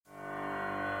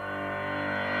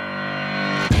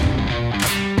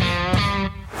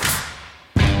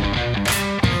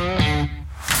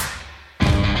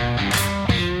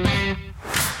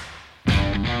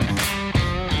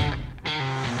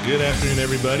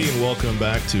everybody, and welcome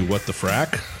back to What the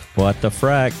Frack. What the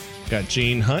frack? Got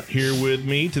Gene Hunt here with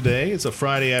me today. It's a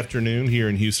Friday afternoon here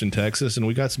in Houston, Texas, and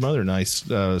we got some other nice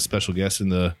special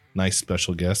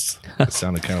guests That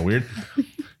sounded kind of weird.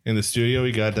 In the studio,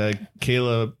 we got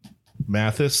Kayla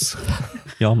Mathis.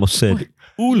 You almost said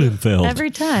Uhlenfeld.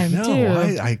 Every time, No, too.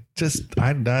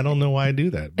 I don't know why I do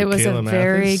that. It was Kayla a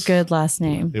very Mathis, good last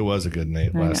name. It was a good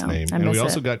last name. I And we miss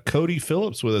also it. got Cody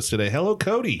Phillips with us today. Hello,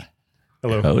 Cody.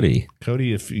 Hello. Cody.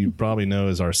 Cody, if you probably know,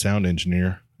 is our sound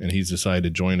engineer, and he's decided to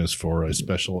join us for a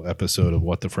special episode of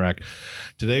What the Frack.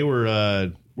 Today we're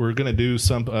going to do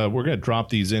we're going to drop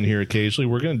these in here occasionally.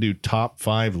 We're going to do top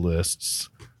 5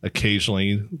 lists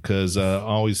occasionally because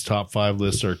always top 5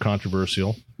 lists are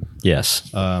controversial. Yes.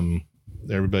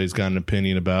 Everybody's got an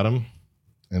opinion about them.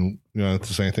 And you want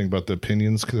to say anything about the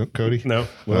opinions, Cody? No.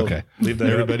 Well, Okay. Leave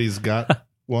that. Everybody's got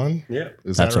one? Yeah.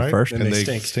 Is That's that a right? first. And And they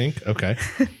they stink? Okay.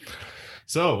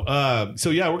 So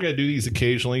yeah, we're going to do these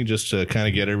occasionally just to kind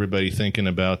of get everybody thinking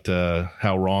about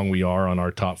how wrong we are on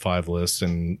our top 5 lists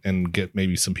and get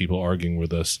maybe some people arguing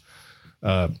with us.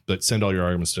 But send all your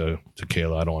arguments to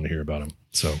Kayla. I don't want to hear about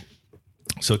them.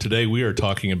 So today we are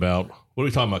talking about, what are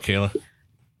we talking about, Kayla?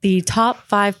 The top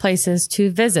 5 places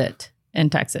to visit in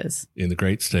Texas. In the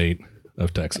great state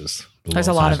of Texas. There's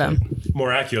a lot of them.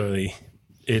 More accurately,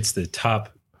 it's the top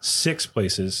 6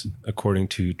 places according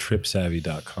to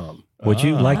TripSavvy.com. Would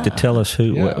you like to tell us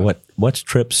yeah. what's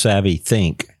Trip Savvy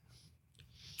think?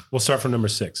 We'll start from number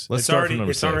 6. Let's it's start already from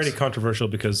number it's 6. already controversial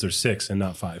because there's 6 and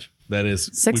not 5. That is,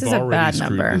 6 we've is a already bad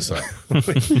screwed number. this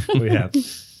up. We have.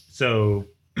 So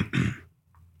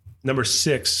number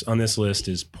 6 on this list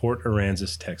is Port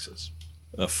Aransas, Texas.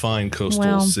 A fine coastal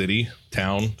Well- city,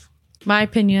 town. My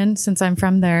opinion, since I'm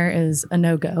from there, is a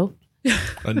no-go.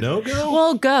 A no-go?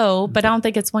 Well, go, but I don't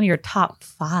think it's one of your top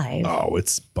 5. Oh,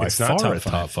 it's by It's far not top a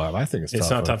top 5. I think it's It's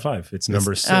top not 5. top 5. It's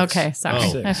number 6. Okay, sorry.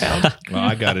 Oh. I failed. Well,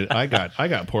 I got it. I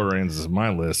got Port Aransas. My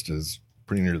list is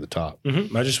pretty near the top.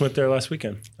 I just went there last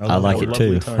weekend. I like had it a too.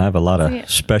 lovely time. I have a lot Yeah. of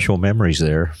special memories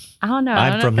there. I don't know. I'm I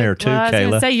don't know from if there it- too, well, I was Kayla.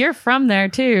 gonna say you're from there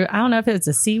too. I don't know if it's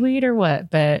a seaweed or what,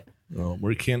 but Well,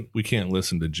 we can't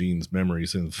listen to Gene's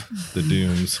memories of the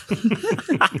dunes.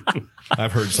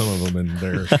 I've heard some of them, and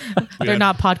they're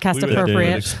not podcast we would have to be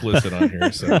appropriate. explicit on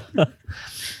here.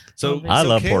 So I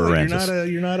love Port Kayla,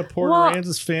 Aransas. You're not a Port Well-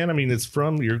 Aransas fan. I mean,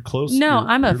 you're close. No, you're,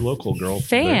 I'm a you're local girl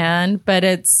fan, but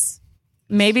it's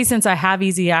maybe since I have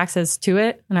easy access to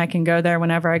it and I can go there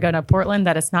whenever I go to Portland,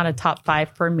 that it's not a top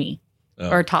 5 for me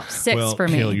or top 6 Well, for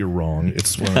me. Kayla, you're wrong.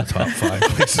 It's one of the top 5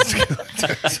 places to go to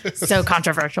Texas. So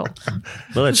controversial.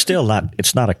 Well, it's still not.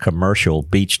 It's not a commercial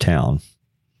beach town.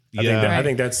 I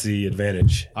think that's the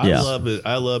advantage. I Yeah. love it.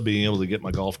 I love being able to get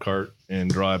my golf cart and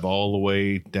drive all the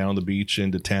way down the beach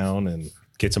into town and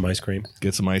Get some ice cream.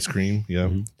 get some ice cream. Yeah,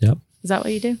 Yep. Is that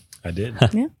what you do? I did.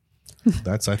 Yeah.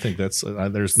 I think that's.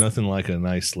 There's nothing like a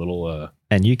nice little.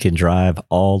 And you can drive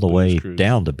all the way cruise.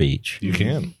 down the beach. You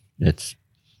can. It's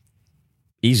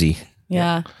easy,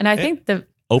 Yeah. And I think Go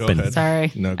open. ahead.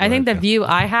 sorry. No, go I think ahead. the view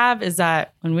I have is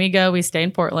that when we go, we stay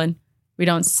in Portland. We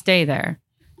don't stay there.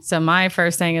 So my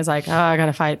first thing is like, oh, I got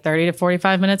to fight 30 to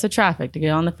 45 minutes of traffic to get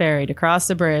on the ferry, to cross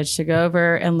the bridge, to go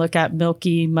over and look at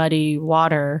milky, muddy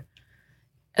water.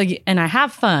 And I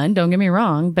have fun, don't get me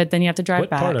wrong, but then you have to drive What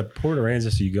back. part of Port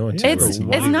Aransas are you going to? It's-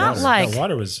 Where it's not water? like- That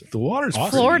water was The water's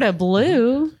Awesome. Florida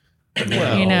blue,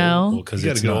 Well, you know. because you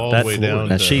got it's to go not. all the way down.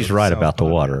 Now, to she's right South about the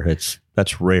Pond. water.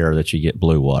 That's rare that you get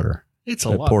blue water. It's a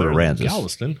At lot Port better than Aransas.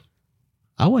 Galveston.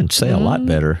 I wouldn't say a lot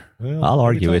better. Well, I'll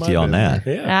argue every with time you I've on been that.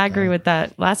 there. Yeah. I agree with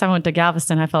that. Last time I went to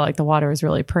Galveston, I felt like the water was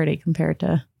really pretty compared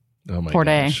to Oh my Port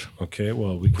A. gosh. Okay,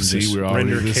 well, we can See, just we're already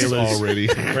render this is Kayla's, already.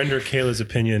 render Kayla's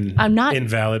opinion I'm not-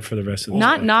 invalid for the rest of the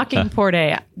not show. knocking Port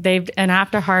A. And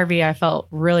after Harvey, I felt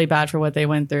really bad for what they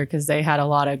went through because they had a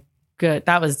lot of good.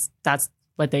 That's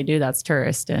what they do. That's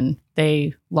tourist, and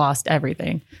they lost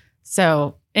everything.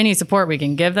 So any support we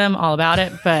can give them, all about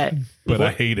it. But But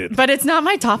I hate it. it's not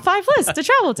my top 5 list to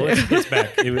travel Well, to. it's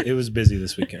back. It was busy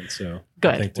this weekend, so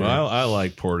Good. I think Well, I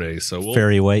like Port A. So we'll,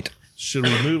 Ferry weight. should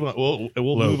we move on? We'll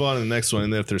Low. move on to the next one,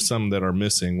 and if there's some that are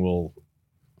missing, We'll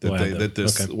add them.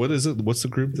 Okay. What is it? What's the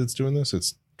group that's doing this?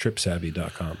 It's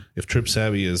TripSavvy.com. if Trip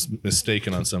Savvy is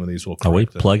mistaken on some of these, we'll Are we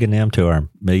correct them. plugging them to our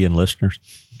million listeners?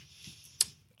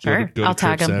 Sure. Go to I'll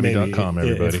tag 'em. tripsavvy.com, Maybe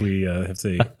everybody. if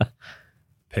they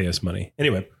pay us money.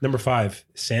 Anyway, number 5,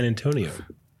 San Antonio.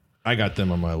 I got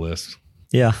them on my list.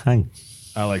 Yeah,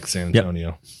 I like San Yep.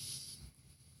 Antonio.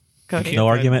 Cody. no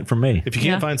argument from me. If you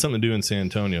can't Yeah. find something to do in San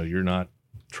Antonio, you're not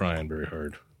trying very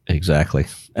hard. Exactly.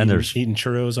 And there's eating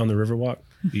churros on the Riverwalk.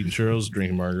 Eating churros,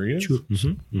 drinking margaritas.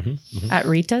 Mm-hmm. At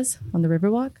Rita's on the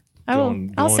Riverwalk.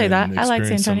 I'll say that. and I like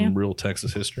San experience Antonio. Some real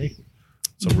Texas history.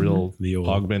 Some real The old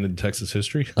augmented Texas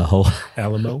history. A whole,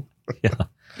 Alamo.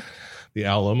 The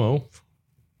Alamo.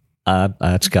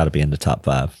 it's got to be in the top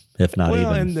 5, if not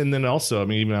Well, even. and then also, I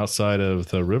mean, even outside of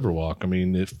the Riverwalk, I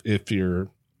mean, if you're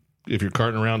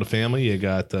carting around a family, you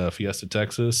got Fiesta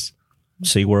Texas.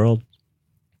 SeaWorld?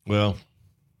 Well,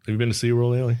 have you been to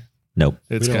SeaWorld lately? Nope.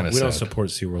 It's kind of We don't sad. support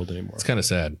SeaWorld anymore. It's kind of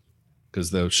sad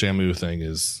because the Shamu thing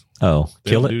is Oh,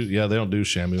 kill it? they don't do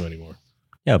Shamu anymore.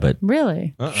 Yeah, but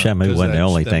Really? Shamu 'Cause wasn't the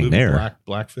only that thing movie there.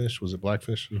 Blackfish, was it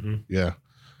Blackfish? Mm-hmm. Yeah.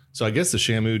 So I guess the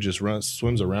Shamu just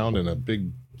swims around in a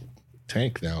big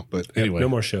tank now. But anyway, No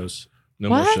more shows. no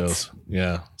more What? shows.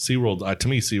 Yeah, SeaWorld. To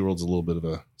me, SeaWorld's a little bit of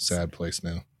a sad place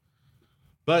now.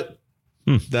 But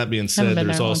that being said, been there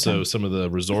there's in a long also time. some of the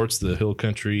resorts, the Hill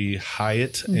Country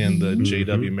Hyatt and the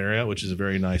JW Marriott, which is a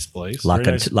very nice place. La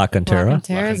Very nice. La Cantera?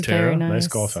 Terra's La very Cantera, nice. Nice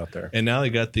golf out there. And now they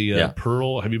got the Yeah.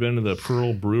 Pearl. Have you been to the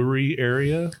Pearl Brewery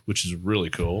area, which is really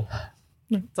cool?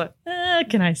 It's like,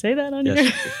 can I say that on Yes.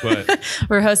 here? But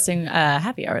We're hosting a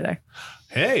happy hour there.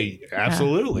 hey,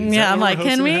 absolutely. Is Yeah, that I'm where like, we're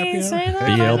can hosting we happy hour? say that?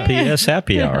 Hey, BLPS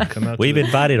Happy Hour. Come out to We've the-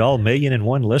 invited all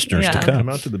 1,001 listeners Yeah. to Come come.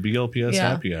 out to the BLPS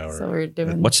happy hour. So we're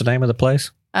doing. What's the name of the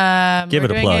place? Give we're it a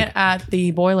doing plug. it at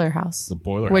the Boiler House, the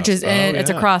Boiler which House. is it's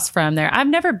yeah. across from there. I've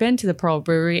never been to the Pearl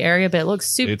Brewery area, but it looks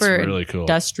super It's really cool.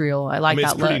 industrial. I like I mean,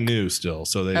 that it's pretty look. new still,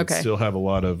 so they Okay. still have a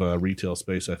lot of retail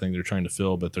space. I think they're trying to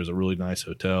fill, but there's a really nice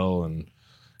hotel, and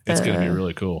it's going to be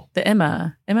really cool. The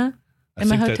Emma I Emma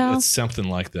think Hotel? it's something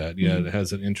like that. Yeah, it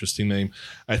has an interesting name.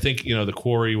 I think the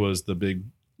Quarry was the big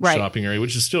Right. shopping area,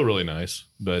 which is still really nice.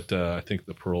 But I think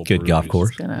the Pearl Good Brewery golf is-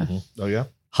 course. Gonna Mhm. Oh yeah,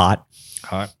 Hot.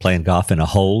 hot. Playing golf in a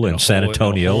hole in San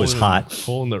Antonio is hot.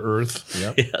 Hole in the earth.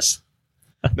 Yep. Yes.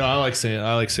 No, I like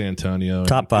San Antonio.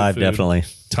 Top Good 5, food. definitely.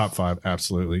 Top 5,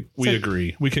 absolutely. We So-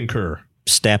 agree. We concur.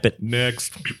 Stamp it.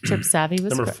 Next, Trip Savvy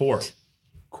was Number correct. 4,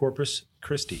 Corpus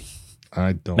Christi.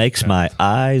 I don't Makes my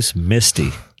eyes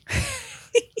misty.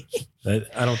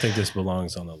 I don't think this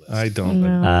belongs on the list. I don't.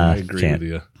 No. I agree Can't. with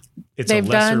you. It's They've a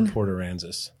lesser done- Port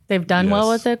Aransas. They've done well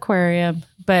Yes. with the aquarium,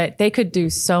 but they could do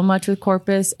so much with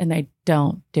Corpus, and they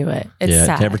don't do it. It's Yeah,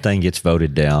 sad. everything gets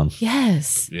voted down.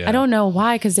 Yes. Yeah. I don't know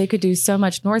why, because they could do so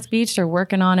much. North Beach, they're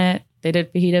working on it. They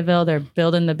did Fajitaville. They're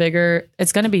building the bigger.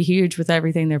 It's going to be huge with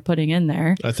everything they're putting in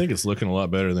there. I think it's looking a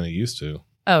lot better than it used to.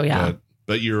 Oh, yeah.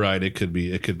 But you're right. It could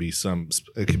be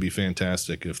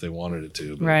fantastic if they wanted it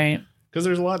to. Right. Because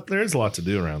there's a lot to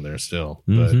do around there still.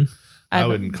 Mhm. But I I've-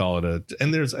 wouldn't call it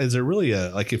is there really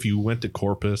like if you went to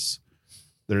Corpus,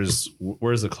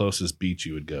 where's the closest beach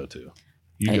you would go to?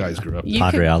 You guys grew up there. You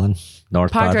Padre could- Island,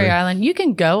 North Padre Padre. Island. You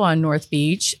can go on North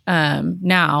Beach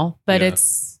now, but Yeah.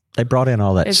 it's They brought in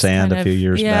all that It's sand kind a few of-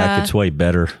 years yeah. back. It's way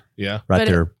better Yeah. right But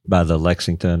there by the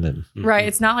Lexington. And right.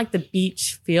 It's not like the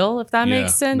beach feel, if that Yeah.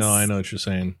 makes sense. No, I know what you're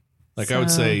saying. Like I would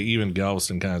So- say even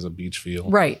Galveston kind of has a beach feel.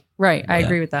 Right. Right. I Yeah.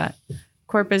 agree with that.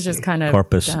 Corpus just kind of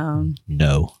Corpus. down.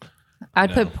 no.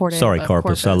 I'd put Port. Sorry, above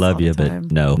Corpus. I love all you, the but time.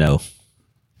 no.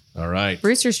 All right.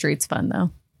 Brewster Street's fun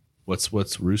though. What's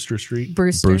Rooster Street?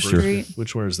 Brewster Brewster. Street.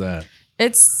 Which where is that?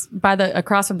 It's by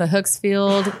across from the Hooks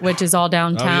Field, which is all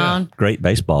downtown. Great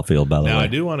baseball field, by the Now way. I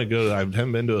do want to go. I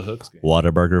haven't been to a Hooks game.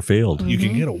 Whataburger Field. You Mm-hmm.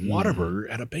 can get a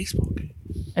Whataburger at a baseball game.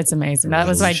 It's amazing. That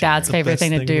was my Revolution. dad's The favorite best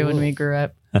thing to thing in the do when world. we grew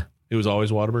up. It was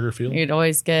always Whataburger Field. You'd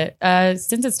always get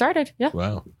since it started. Yeah.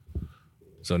 Wow.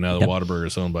 So now the Yep. Whataburger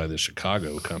is owned by the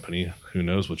Chicago company. Who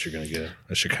knows what you're going to get?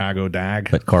 A Chicago dag.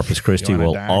 But Corpus Christi You want a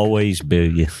will dag? always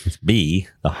be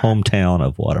the hometown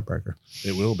of Whataburger.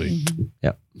 It will be.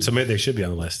 Yep, So maybe they should be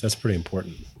on the list. That's pretty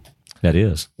important. that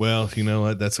is. Well, you know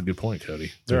what? That's a good point,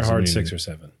 Cody. They're a I hard mean, 6 or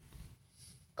 7.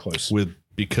 Close.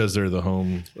 because they're the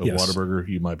home of Yes. Whataburger.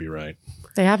 You might be right.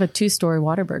 They have a 2-story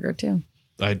Whataburger too,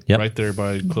 Yep. Right there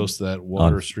by close to that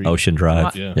Water On Street, Ocean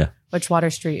Drive. Yeah. Yeah. which Water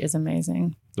Street is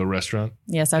amazing. the restaurant.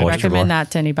 Yes, I Oyster recommend Bar.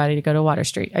 that to anybody to go to Water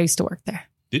Street. I used to work there.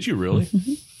 Did you really?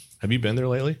 Mm-hmm. Have you been there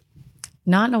lately?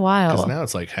 Not in a Because while. now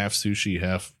it's like half sushi,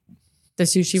 half. The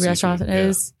sushi Seafood, restaurant yeah.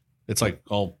 is. It's like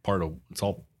all part of. It's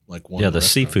all like one. Yeah, the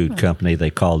restaurant. seafood company, they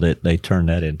called it, they turned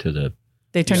that into the,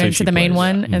 They turned it into Sushi the main place,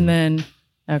 one, yeah. and then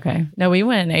okay. No, we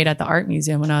went and ate at the art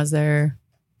museum when I was there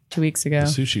 2 weeks ago. The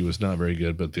sushi was not very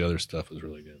good, but the other stuff was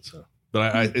really good. So,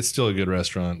 but it's still a good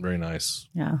restaurant. Very nice.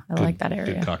 Yeah, I Good- like that Good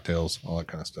area. cocktails, all that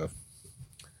kind of stuff.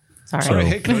 Sorry. All right,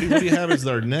 hey Cody, what do you have as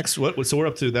our next? What? So we're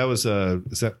up to that was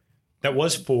is that That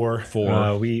was 4.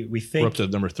 4. We we're think up to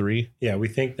number 3, we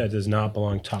think that does not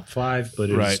belong top 5, but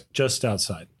it's Right. just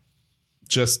outside.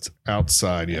 just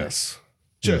outside. Yes,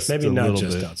 just Maybe a not little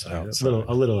just bit outside.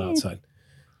 A little outside.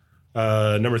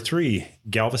 Number 3,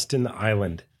 Galveston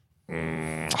Island.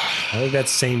 I think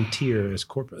that's same tier as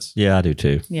Corpus. Yeah, I do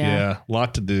too. Yeah. A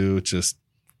lot to do. It's just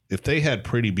if they had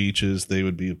pretty beaches, they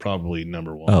would be probably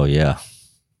number one. Oh yeah,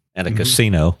 and a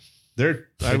casino. They're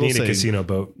I They will need say, a casino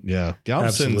boat. yeah,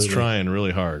 Galveston's Absolutely. trying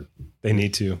really hard. They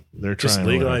need to. They're Just trying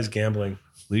really legalize hard. gambling.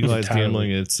 Legalize entirely.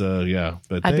 gambling. It's yeah,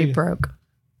 but I'd they, be broke.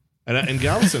 and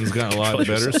Galveston's gotten a lot Kill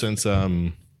better yourself. since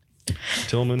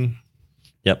Tillman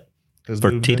Yep. has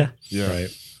moved Fertitta? there. Yeah,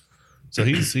 Right. So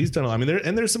he's done. I mean,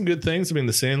 there's some good things. I mean,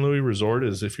 the San Luis Resort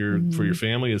is if you're for your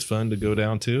family is fun to go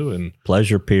down to, and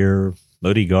Pleasure Pier,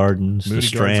 Moody Gardens, Moody the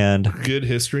Strand. Gardens, good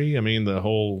history. I mean, the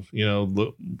whole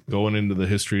going into the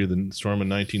history of the storm in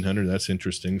 1900. That's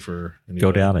interesting for Go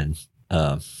anybody. down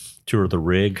and tour the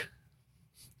rig.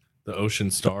 The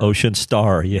Ocean Star. Ocean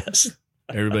Star, yes.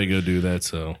 Everybody go do that.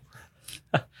 So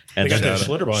And They got then, that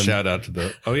Schlitterbahn shout out to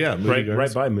the Moody right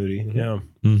Gardens. by Moody. Yeah.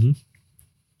 Mhm.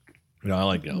 No, I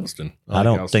like Galveston. I like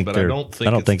don't Galveston, think but they're.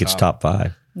 I don't think it's top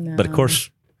 5. No. But of course,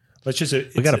 Let's just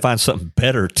we got to find something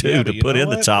better too Yeah, to but you put know in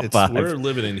the what? top 5. We're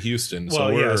living in Houston. Well,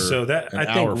 so we're so that an I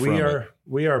hour think from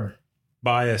we are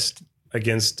biased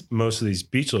against most of these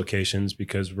beach locations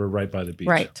because we're right by the beach.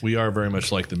 Right. We are very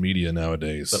much like the media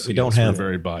nowadays. But we Yes, don't we're have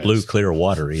very biased. blue clear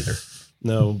water either.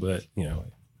 No, but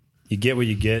you get what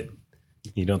you get.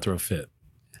 You don't throw a fit.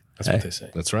 That's Hey. what they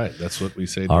say. That's right. That's what we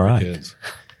say to All our right. kids.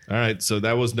 All right. So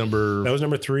that was number That was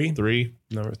number 3. 3.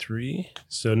 Number 3.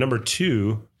 So number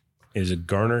 2 is a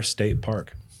Garner State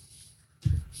Park.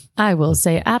 I will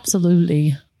say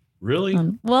absolutely. Really?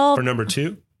 Well, For number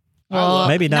 2, well,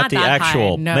 Maybe not, the that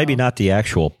actual. high, no. Maybe not the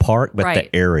actual park, but Right.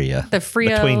 the area The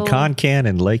Frio. between Concan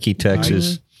and Lakey,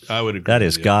 Texas. I would agree. That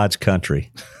is God's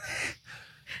country.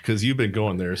 Because you've been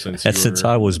going there since That's since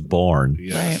I was born.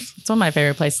 Yes. Right. It's one of my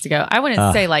favorite places to go. I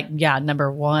wouldn't say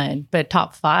number 1, but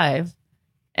top 5.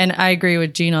 And I agree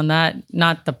with Gene on that.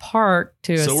 Not the park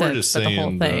to So a we're sense, just but the whole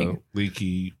saying thing. the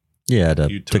leaky Yeah, to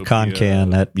Utopia,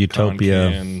 Concan, that Utopia.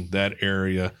 Concan, that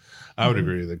area. I would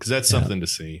agree with it because that's something to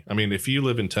see. I mean, if you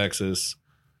live in Texas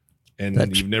and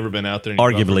That's you've never been out there, and you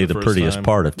go out arguably for the first prettiest time,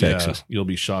 part of yeah, Texas. you'll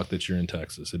be shocked that you're in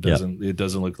Texas. It Yep.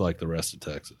 doesn't look like the rest of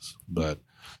Texas. But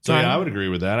so Right. yeah, I would agree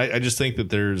with that. I just think that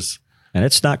there's And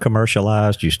it's not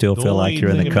commercialized. You still feel like only you're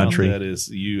in the thing about country. That is,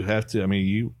 you have to. I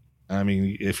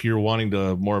mean, if you're wanting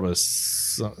to more of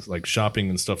like shopping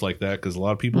and stuff like that, because a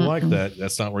lot of people like that.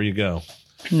 That's not where you go.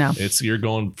 No. You're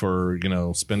going for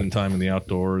spending time in the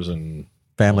outdoors and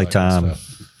Family all that kind time of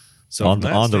stuff. So on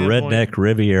from that the standpoint- redneck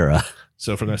Riviera.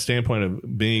 So from that standpoint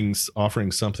of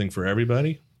offering something for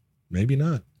everybody, maybe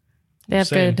not. They have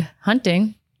saying. good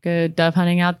hunting, good dove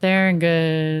hunting out there, and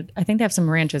good. I think they have some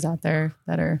ranches out there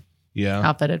that are Yeah.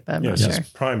 outfitted, but I'm not yes, sure.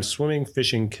 prime swimming,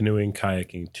 fishing, canoeing,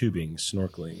 kayaking, tubing,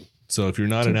 snorkeling. So if you're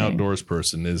not an Tubing. outdoors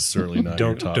person, is certainly not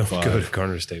Don't your top 5. go to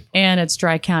Garner State Park. And it's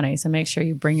dry county, so make sure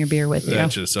you bring your beer with you.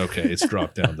 That's just okay. It's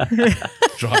dropped down.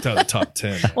 Dropped out of the top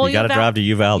 10. Well, you got to drive to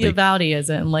Uvalde. Uvalde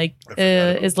isn't Lake. forgot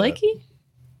about Is that. Lakey?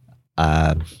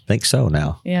 I think so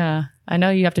now. Yeah, I know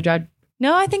you have to drive.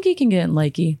 No, I think you can get in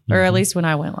Lakey, or at least when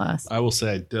I went last. I will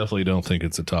say I definitely don't think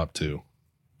it's a top 2.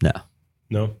 No.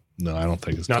 No, No, I don't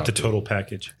think it's not top the 2. total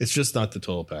package. It's just not the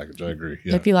total package. I agree.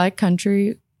 Yeah. If you like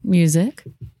country music,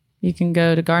 you can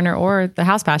go to Garner, or the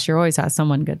House Pasture always has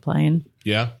someone good playing.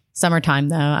 Yeah. Summertime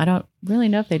though, I don't really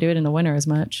know if they do it in the winter as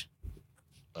much.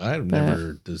 I've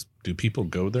never. Do people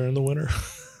go there in the winter?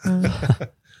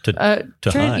 To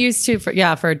Trent hunt. used to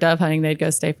for dove hunting. They'd go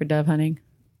stay for dove hunting.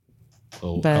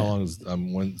 Oh, But- how long is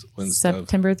when's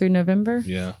September through November,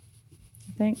 Yeah,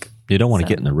 I think. You don't want to So-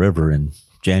 get in the river in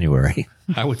January.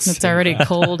 I would. It's say already that.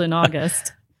 cold in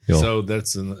August. So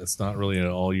it's not really an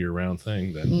all year round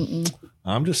thing. Then Mm-mm.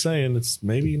 I'm just saying it's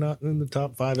maybe not in the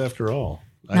top 5 after all.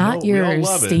 I Not know we all yours,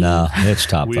 love it. Steve. No, it's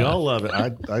top We 5. all love it.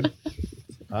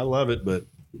 I love it, but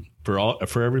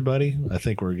for everybody, I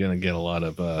think we're gonna get a lot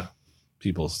of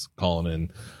people calling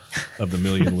in. Of the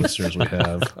million listeners we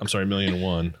have, I'm sorry,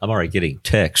 1,000,001. I'm already getting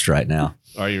text right now.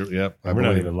 Are you? Yep, I We're not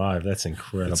believe even live. That's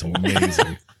incredible. That's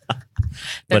amazing.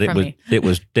 They're But from me. it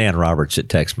was Dan Roberts that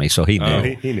texted me, so he knew. Oh.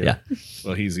 he knew. Yeah.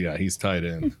 Well, he's tied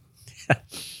in. All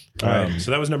right.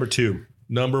 So that was number 2.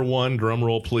 Number 1, drum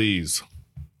roll, please.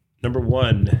 Number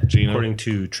 1, Gino? according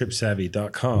to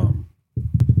TripSavvy.com,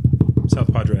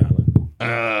 South Padre Island.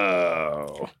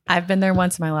 Oh, I've been there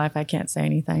once in my life. I can't say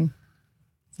anything.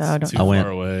 So I don't too I went-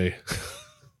 far away.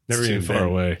 Never It's too even far been.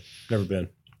 away. Never been.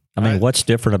 I mean, what's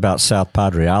different about South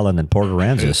Padre Island and Port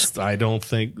Aransas? I don't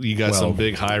think you got Well, some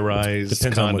big high rise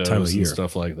depends condos on what time of and year.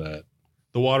 stuff like that.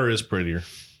 The water is prettier.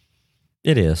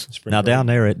 It is. Spring Now break. down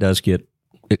there,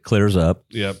 it clears up.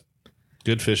 Yep.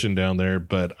 Good fishing down there,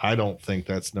 but I don't think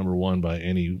that's number 1 by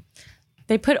any.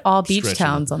 They put all beach Stretching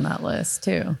towns on that list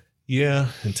too. Yeah,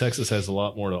 and Texas has a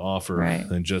lot more to offer Right.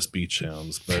 than just beach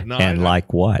towns. But no, And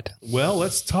like what? well,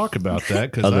 let's talk about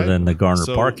that because Other than the Garner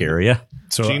so- Park area.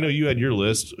 So Gino, you had your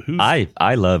list. Who's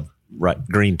I love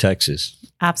Green, Texas.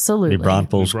 Absolutely. New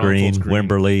Braunfels, New Braunfels, Green,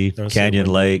 Wimberley, I was Canyon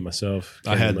saying Lake. myself.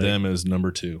 I had Canyon Lake. them as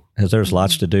number 2. Because there's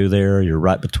lots to do there. You're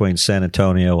right between San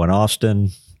Antonio and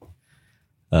Austin.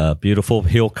 Beautiful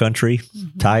hill country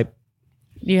type.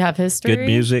 You have history. Good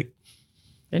music.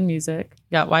 Good music.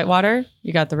 You got Whitewater.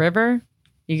 You got the river.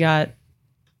 You got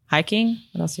hiking.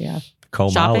 What else do you have?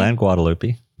 Comal Shopping? and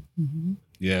Guadalupe.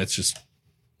 Yeah, it's just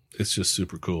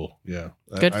super cool. Yeah,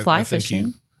 Good fly think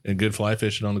fishing. and good fly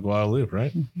fishing on the Guadalupe,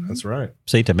 right? That's right.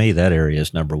 See, to me, that area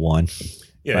is number one.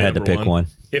 Yeah, If I had to number pick one.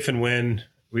 if and when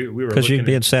we were Because you looking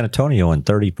can be in San Antonio in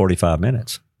 30, 45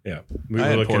 minutes. yeah, we I were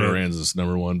had looking Port at Aransas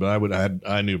number 1, but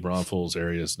I knew Braunfels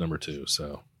area is number 2.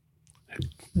 So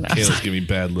No. Caleb's giving me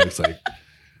bad looks like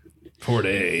Port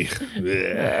A.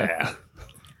 Yeah.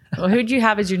 Well, who'd you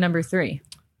have as your number 3?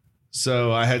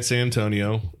 So I had San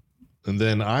Antonio, and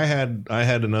then I had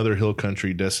another hill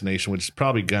country destination, which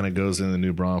probably kind of goes into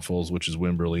New Braunfels, which is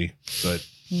Wimberley, but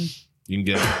you can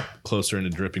get closer into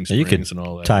Dripping You Springs could and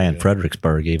all that. tie in yeah.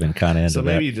 Fredericksburg even kind of into So that.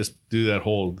 maybe you just do that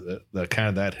whole that kind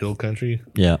of that hill country,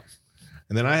 Yeah.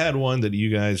 and then I had one that you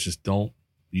guys just don't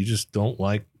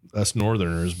like us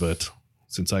Northerners, but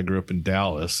since I grew up in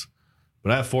Dallas.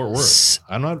 But I have Fort Worth.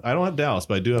 I don't have Dallas,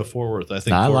 but I do have Fort Worth. I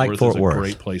think I Fort like Worth Fort is a Worth.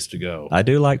 great place to go. I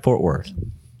do like Fort Worth.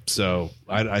 So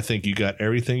I think you got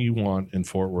everything you want in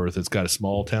Fort Worth. It's got a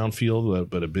small town feel,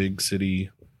 but a big city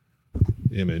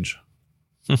image.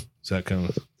 Is that kind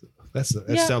of that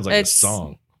Yeah, sounds like a it's-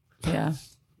 song. Yeah.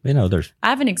 You know, there's I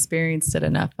haven't experienced it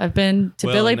enough. I've been to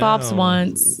Well, Billy Bob's now-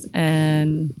 once,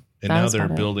 and And that now was they're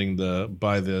about it. building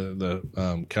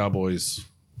the Cowboys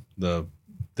the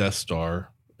Death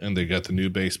Star, and they got the new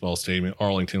baseball stadium in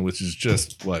Arlington, which is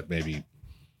just maybe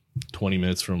 20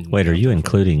 minutes from. wait, are you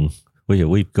including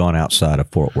we've gone outside of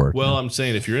Fort Worth? Well, now. I'm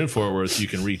saying if you're in Fort Worth, you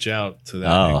can reach out to that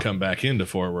Oh. and come back into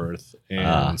Fort Worth.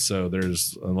 And so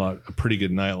there's a pretty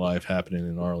good nightlife happening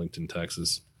in Arlington,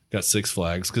 Texas. Got Six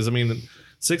Flags. Because, I mean,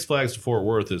 Six Flags to Fort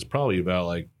Worth is probably about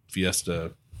like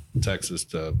Fiesta, Texas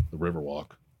to the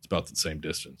Riverwalk. It's about the same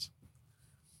distance.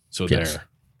 So Yes. there.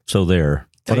 So there.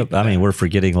 Take I mean, that. we're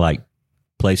forgetting like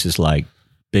places like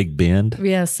Big Bend,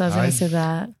 yes, I was going I- to say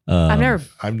that. um, I've never.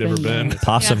 I've never Been been. there.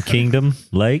 Possum Yeah. Kingdom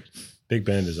Lake, Big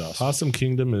Bend is awesome. Possum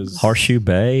Kingdom is. Horseshoe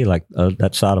Bay, like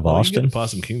that side of Well, you can get Austin. to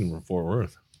Possum Kingdom from Fort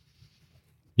Worth.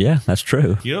 Yeah, that's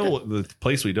true. You know, what the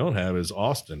place we don't have is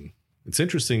Austin. It's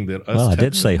interesting that us. Well, I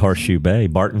did say Horseshoe Bay,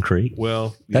 Barton Creek.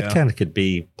 Well, That yeah. kind of could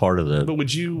be part of the. But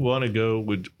would you want to go?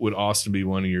 Would Austin be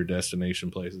one of your destination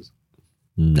places?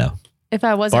 No. If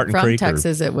I wasn't Barton from Creek or-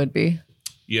 Texas, it would be.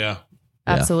 Yeah,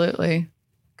 Yeah. Absolutely.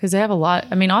 Because they have a lot.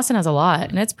 I mean, Austin has a lot,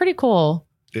 and it's pretty cool.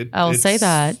 I'll say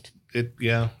that.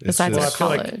 Yeah. It's Besides Well, I just- feel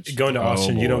college. like going to Oh,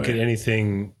 Austin, you don't boy. get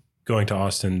anything going to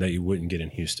Austin that you wouldn't get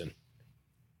in Houston.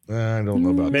 I don't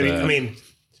know about Maybe that. I mean,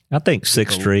 I think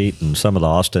 6th Street and some of the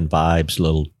Austin vibes a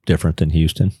little different than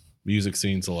Houston. music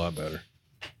scene's a lot better.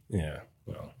 yeah.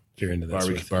 Well, if you're into that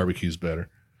sort of thing. Barbecue's better.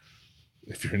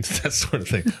 If you're into that sort of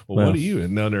thing. Well, Well- what are you?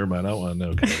 No, never mind. I don't want to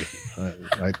know.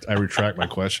 Cody. I retract my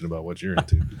question about what you're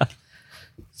into.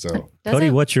 So, Does Cody,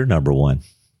 it- what's your number one?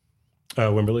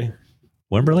 Wimberley.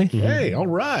 Wimberley? hey, all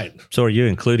right. So are you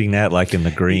including that like in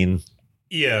the green,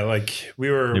 Yeah, like we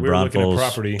were New looking at Braunfels,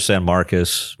 property. San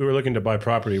Marcos? We were looking to buy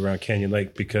property around Canyon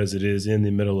Lake because it is in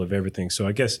the middle of everything. So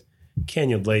I guess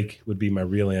Canyon Lake would be my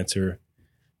real answer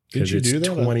Did because you it's do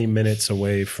that? 20 minutes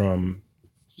away from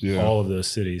Yeah. all of those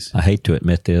cities. I hate to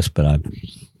admit this, but I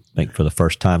think for the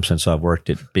first time since I've worked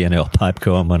at B&L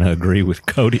Pipeco, I'm going to agree with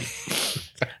Cody.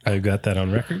 I've got that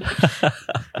on record.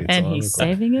 and he's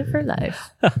saving it for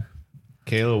life.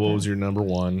 Kayla, what was your number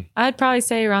one? I'd probably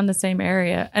say around the same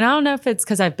area. And I don't know if it's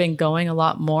because I've been going a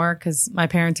lot more because my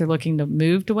parents are looking to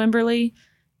move to Wimberley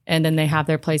and then they have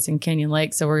their place in Canyon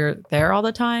Lake. So we're there all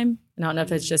the time. And I don't know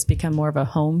if it's just become more of a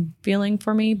home feeling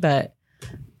for me, but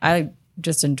I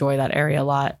just enjoy that area a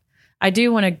lot. I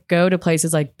do want to go to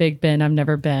places like Big Bend. I've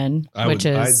never been, I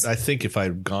think if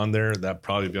I'd gone there, that'd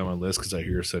probably be on my list because I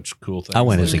hear such cool things. I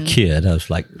went Like, as a kid. I was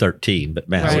like 13, but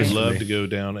man, I I would was love to go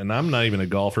down, and I'm not even a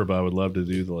golfer, but I would love to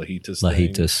do the Lajitas.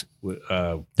 thing.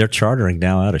 Lajitas. They're chartering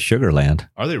now out of Sugar Land.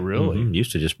 Are they really? Mhm.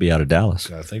 Used to just be out of Dallas.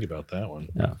 Gotta think about that one.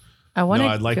 I want No,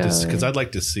 to I'd like go. to because I'd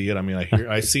like to see it. I mean,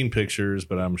 I've seen pictures,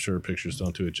 but I'm sure pictures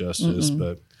don't do it justice.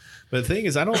 But the thing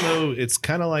is, I don't know. It's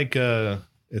kind of like the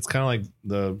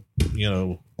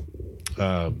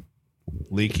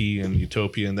Leaky and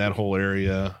Utopia and that whole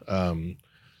area.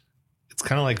 It's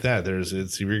kind of like that.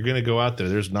 If you're going to go out there,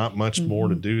 there's not much more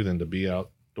to do than to be outdoors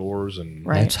outdoors and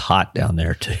Right. It's hot down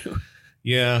there too.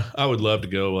 yeah, I would love to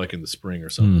go like in the spring or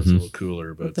something. It's a little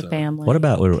cooler, but with the family. What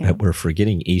about Yeah. we're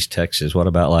forgetting East Texas? What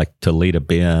about like Toledo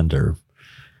Bend or?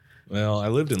 well, I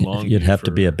lived in Longview. You'd have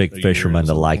to be a big year. fisherman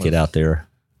to like it out there.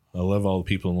 I love all the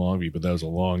people in Longview, but that was a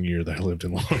long year that I lived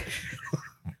in Longview.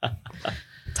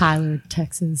 Tyler,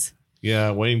 Texas.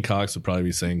 Yeah, Wayne Cox would probably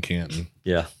be saying Canton,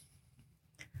 Yeah.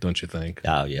 don't you think?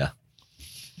 Oh yeah.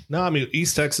 No, I mean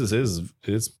East Texas is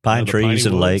Pine the trees piney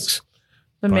and woods. lakes.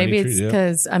 But Piney maybe trees, it's yeah.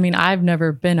 because I've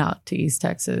never been out to East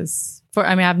Texas.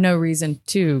 I have no reason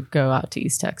to go out to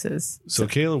East Texas. So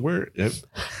Kayla, where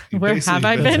Where have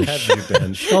I been? Have you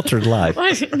been? Sheltered life. No,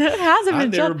 it hasn't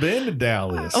I've been. never been to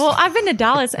Dallas. Well, I've been to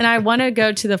Dallas, and I want to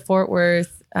go to the Fort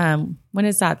Worth. When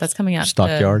is that? That's coming up.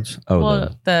 Stockyards.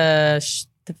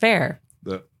 The fair.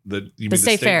 You mean the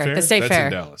state fair. The state That's fair.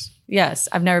 in Dallas. Yes,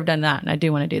 I've never done that, and I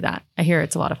do want to do that. I hear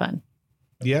it's a lot of fun.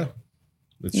 Yeah,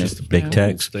 it's just a Big old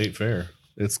Tex. state fair.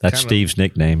 It's That's kinda- Steve's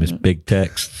nickname is Big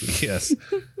Tex. Yes,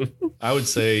 I would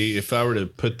say if I were to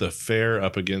put the fair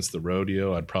up against the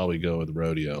rodeo, I'd probably go with the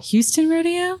rodeo. Houston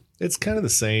Rodeo. It's kind of the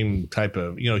same type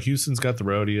of, Houston's got the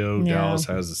rodeo, Yeah. Dallas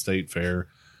has the state fair.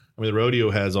 I mean, the rodeo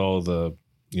has all the,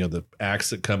 the acts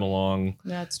that come along.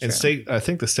 That's true. And I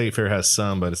think the state fair has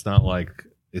some, but it's not like,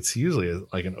 it's usually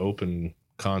like an open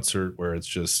concert where it's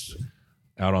just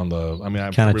out on the,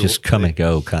 Kind of just come and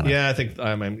go kind of. Yeah, I think,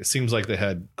 it seems like they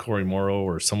had Corey Morrow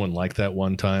or someone like that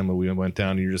one time when we went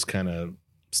down and you're just kind of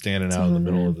standing out in the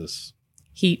middle of this.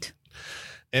 Heat.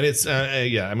 And it's,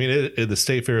 the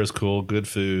state fair is cool, good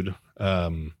food.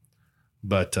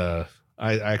 But I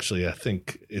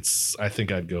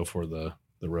think I'd go for the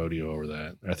rodeo over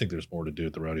that. I think there's more to do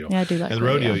at the rodeo. Yeah, I do like And the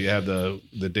rodeo, you have the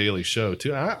daily show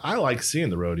too. I like seeing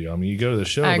the rodeo. I mean, you go to the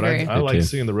show, I but agree. I Me like too.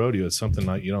 seeing the rodeo. It's something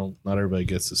that not everybody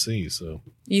gets to see. So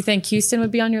You think Houston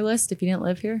would be on your list if you didn't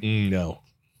live here? no,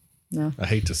 No. I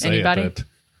hate to say Anybody? it, but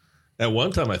at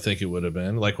one time I think it would have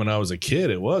been. Like when I was a kid,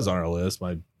 it was on our list.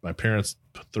 My parents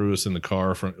threw us in the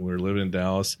car we were living in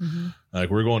Dallas. Mm-hmm. Like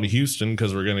we're going to Houston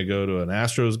because we're going to go to an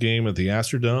Astros game at the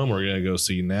Astrodome. We're going to go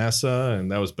see NASA,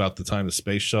 and that was about the time the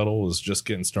space shuttle was just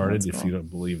getting started. That's If cool. you don't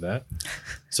believe that,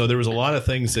 so there was a lot of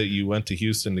things that you went to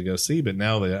Houston to go see, but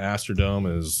now the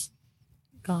Astrodome is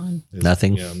Gone.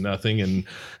 Nothing. nothing,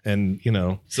 and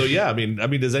so yeah. I mean,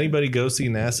 does anybody go see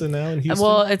NASA now in Houston?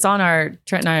 Well, it's on our.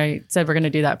 Trent and I said we're going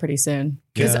to do that pretty soon.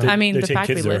 Because Yeah. They the take fact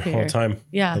we kids there live all here, the time.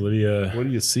 yeah, Olivia, what do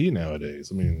you see nowadays?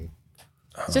 I mean,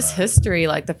 it's just history.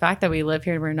 Like the fact that we live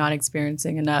here, and we're not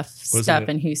experiencing enough Wasn't stuff it-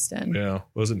 in Houston. yeah,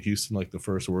 wasn't Houston like the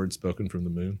first word spoken from the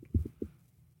moon?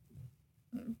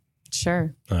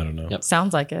 Sure, I don't know. Yep.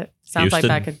 sounds like it. Sounds like Houston.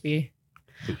 that could be.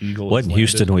 The eagle. What in has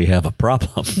Houston landed. we have a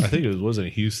problem? I think wasn't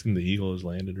it Houston. The eagle has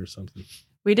landed or something.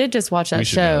 We did just watch We that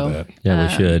should know show. that. Yeah,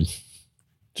 we should.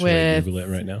 Should I With- Google it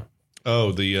right now?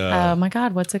 Oh, the Oh my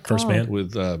God, what's it called? First Man?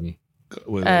 with Ryan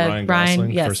Ryan,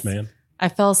 Gosling. yes. First Man. I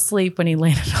fell asleep when he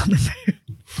landed on the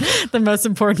moon. The most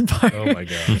important part. Oh my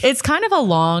god. It's kind of a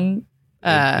long.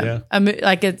 Yeah.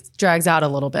 Like it drags out a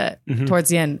little bit Mhm. towards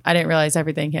the end. I didn't realize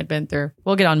everything he had been through.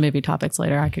 We'll get on movie topics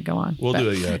later. I could go on. We'll but-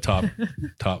 do a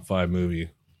top 5 movie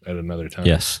at another time.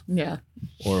 Yes. Yeah.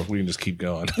 Or if we can just keep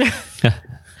going.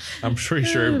 I'm pretty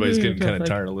sure everybody's getting kind of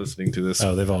tired of listening to this.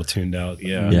 Oh, they've all tuned out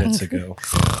Yeah. minutes ago.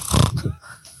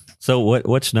 So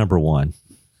what's number one?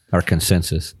 Our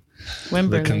consensus. The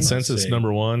Wimberley. consensus Say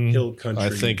number one, Hill Country. I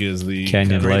think, is the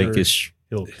Canyon Greater Lake is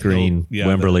Hill, green. yeah,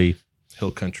 Wimberley. Hill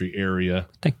Country area.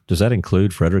 I think, does that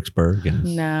include Fredericksburg?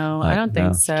 And No, Like, I don't no,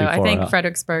 think it's so. too I far think out.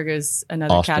 Fredericksburg is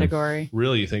another Austin. category.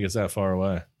 Really, you think it's that far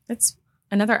away? It's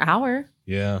another hour.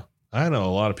 Yeah. I know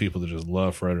a lot of people that just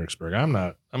love Fredericksburg. I'm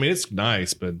not. I mean, it's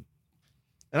nice, but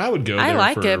and I would go. I there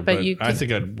like for, it, but you I could-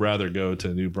 think I'd rather go to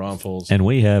New Braunfels. and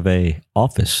we have a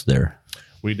office there.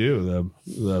 We do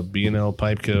the B&L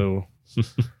Pipeco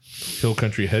Hill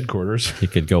Country headquarters. You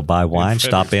could go buy wine,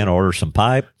 stop in, order some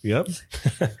pipe. Yep.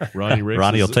 Ronnie Ricks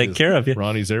Ronnie will take care of you.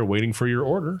 Ronnie's there waiting for your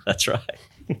order. That's right.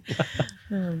 Oh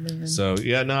man. So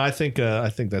yeah, no, I think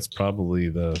that's probably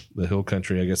the Hill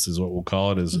Country, I guess is what we'll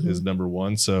call it, is number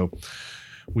one. So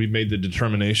we've made the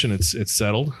determination. It's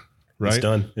settled, right? It's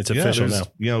done. It's Yeah, official there's-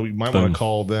 now. You know, we might Boom. want to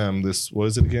call them this. What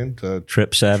is it again?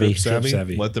 Trip savvy. Trip Savvy. Trip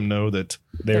Savvy. Let them know that.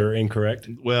 They're incorrect.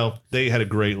 Well, they had a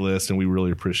great list, and we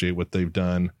really appreciate what they've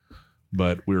done.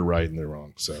 But we're right and they're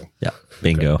wrong. So, Yeah.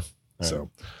 Bingo. so.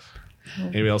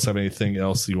 Anybody else have anything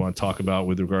else you want to talk about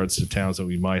with regards to towns that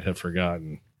we might have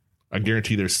forgotten? I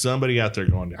guarantee there's somebody out there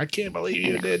going, I can't believe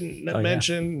you didn't Oh, yeah.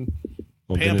 mention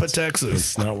Well, then Pampa, it's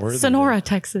Texas. not worth Sonora,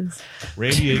 Texas.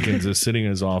 Randy Akins is sitting in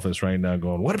his office right now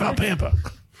going, what about Pampa?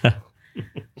 I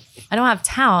don't have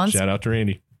towns. Shout out to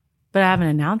Randy. But I have an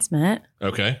announcement.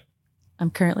 Okay. I'm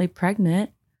currently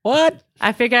pregnant. What?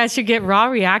 I figured I should get raw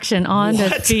reaction on the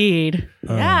What? feed.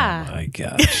 Yeah. Oh my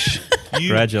gosh. You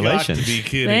Congratulations. got to be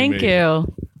kidding Thank me.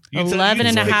 you. You took- 11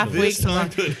 and a took half this weeks. time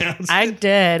to announce I it?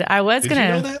 did. I was Did going you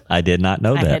know to. that? I did not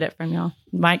know I hid that. it from y'all.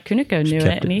 Mike Kuniko knew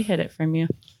Kept it, and he hid it from you.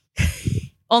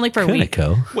 Only for a week.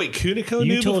 Kuniko. Wait, Kuniko You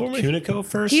knew before told me? Kuniko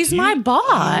first? He's my boss.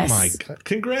 Oh my God.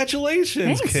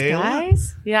 Congratulations, Thanks, Kayla.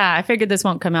 guys. Yeah, I figured this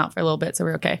won't come out for a little bit, so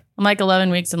we're okay. I'm like 11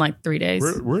 weeks and like 3 days.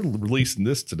 We're releasing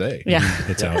this today. Yeah.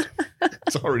 It's out.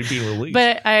 It's already being released.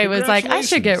 But I was like, I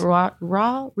should get Congratulations.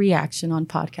 raw reaction on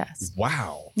podcasts.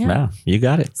 Wow. Yeah. Wow, you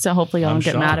got it. So hopefully y'all I'm don't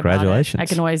get shocked. mad about it. Congratulations. I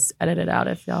can always edit it out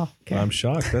if y'all care. I'm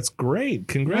shocked. That's great.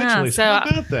 Congratulations. so- How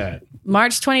about that?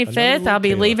 March 25th, Another I'll be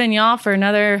Kayla. leaving y'all for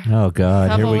another. Oh God,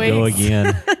 here Couple we go weeks.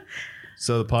 again.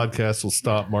 So the podcast will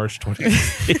stop March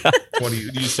 20th. 20,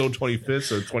 you sold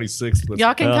 25th or 26th.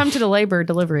 Y'all can come to the labor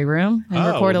delivery room and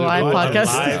Oh, record a we'll do live it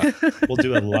podcast. We'll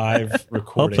do a live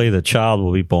recording. Hopefully, the child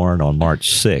will be born on March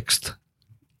 6th.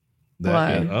 That,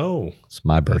 Why? oh, It's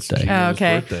my That's birthday. cute. Oh,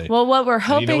 okay. birthday. Well, what we're And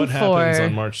hoping you know what happens for.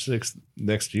 on March 6th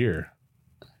next year?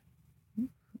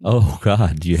 Oh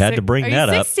God, you had to bring Are that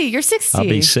you up. 60? You're 60. I'll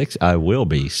be 60. I will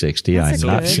be 60. That's I'm a So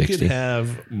not good. if you 60. could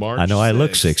have March I know I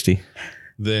look 6th, 60.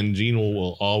 then Gene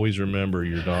will always remember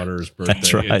your daughter's birthday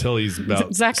That's right. until he's about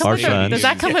Does that come Our with son. does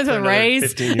that come with For a another raise?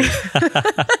 15 years.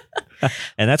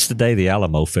 And that's the day the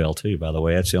Alamo fell too. By the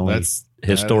way, that's the only That's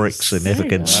historic that is-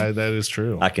 significance There that is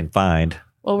true. I can find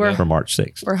Well, we're for March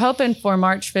 6th. We're hoping for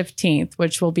March 15th,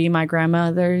 which will be my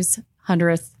grandmother's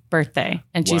 100th birthday,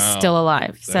 and she's Wow. still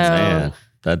alive. So Man,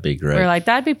 that'd be we're great. like,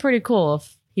 that'd be pretty cool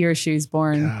if he or she's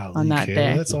born Golly, on that Kayla,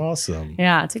 day. That's awesome.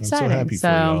 Yeah, it's I'm exciting. so happy for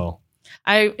y'all.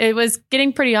 It was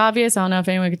getting pretty obvious. I don't know if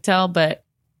anyone could tell, but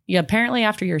yeah, apparently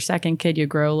after your second kid, you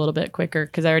grow a little bit quicker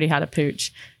because I already had a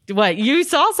pooch. What, you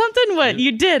saw something? What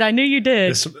you did? I knew you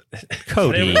did. This-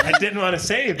 Cody. I didn't want to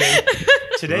say anything.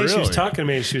 Today she was Really? talking to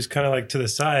me and she was kind of like to the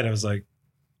side. I was like,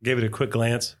 gave it a quick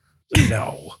glance.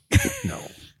 No.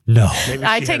 No. Maybe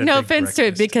I she take had a no big offense to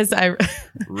it breakfast. because I,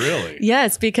 Really?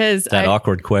 yes, because That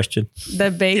awkward question. the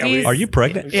babies. Are you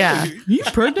pregnant? Yeah. You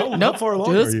pregnant? How Nope. far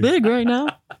along are Just you? big right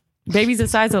now. Baby's the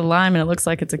size of a lime, and it looks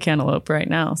like it's a cantaloupe right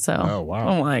now. So Oh, wow.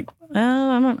 I'm like,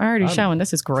 I'm already showing.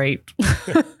 This is great.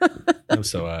 I'm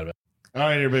so out of it. All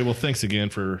right, everybody. Well, thanks again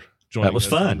for joining That was us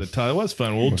fun. on the time. It was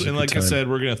fun. We'll, was a and good like I time. said,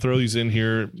 we're going to throw these in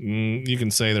here. You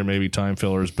can say they're maybe time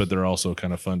fillers, but they're also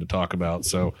kind of fun to talk about.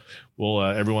 So we'll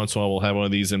every once in a while we'll have one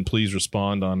of these, and please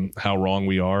respond on how wrong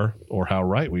we are or how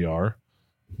right we are.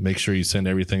 Make sure you send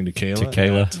everything to Kayla. To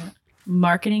Kayla.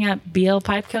 Marketing at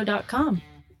blpipeco.com.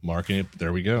 Marking it.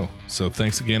 There we go. So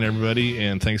thanks again, everybody,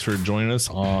 and thanks for joining us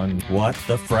on What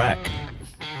the frack?